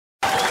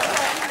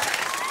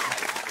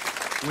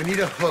We need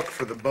a hook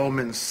for the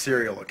Bowman's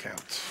cereal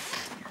account.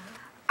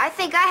 I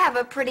think I have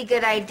a pretty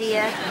good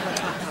idea.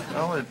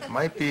 Well, it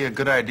might be a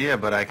good idea,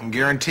 but I can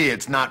guarantee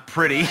it's not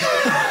pretty.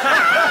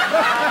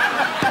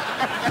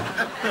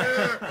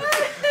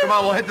 Come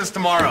on, we'll hit this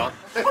tomorrow.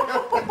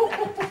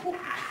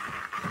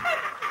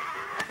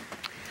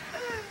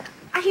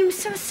 I am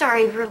so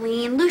sorry,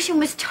 Verlene. Lucian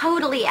was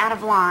totally out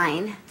of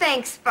line.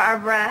 Thanks,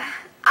 Barbara.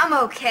 I'm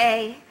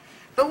okay.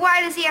 But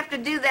why does he have to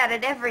do that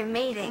at every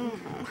meeting?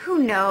 Who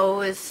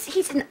knows?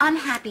 He's an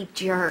unhappy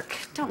jerk.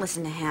 Don't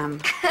listen to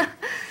him.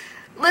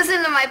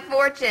 Listen to my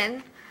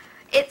fortune.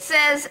 It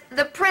says,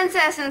 the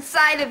princess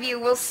inside of you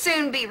will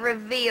soon be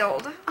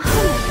revealed.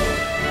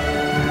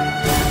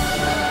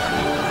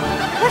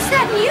 What's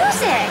that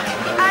music?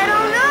 I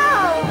don't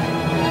know.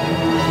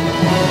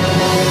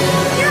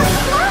 You're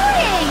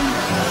floating!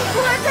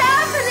 What's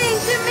happening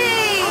to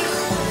me?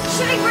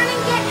 Should I run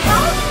and get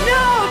help?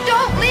 No,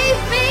 don't leave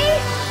me.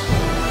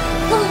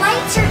 The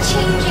lights are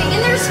changing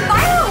and there's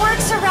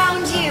fireworks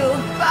around you.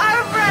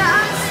 Barbara,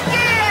 I'm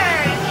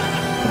scared.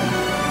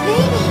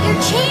 Maybe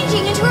you're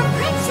changing into a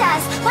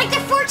princess, like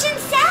the fortune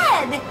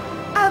said.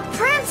 A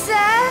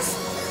princess?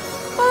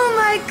 Oh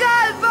my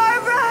God,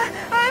 Barbara,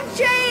 I'm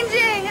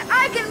changing.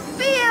 I can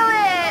feel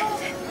it.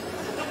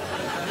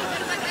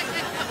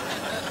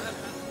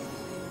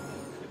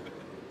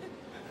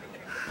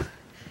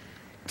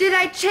 Did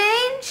I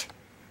change?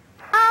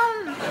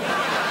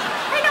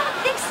 I don't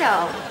think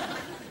so.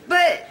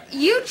 But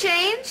you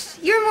changed.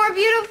 You're more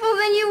beautiful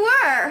than you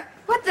were.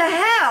 What the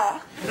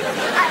hell?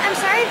 I'm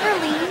sorry,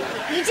 Verlene.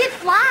 You did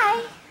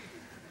fly.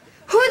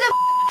 Who the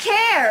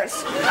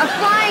cares? A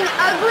flying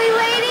ugly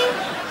lady?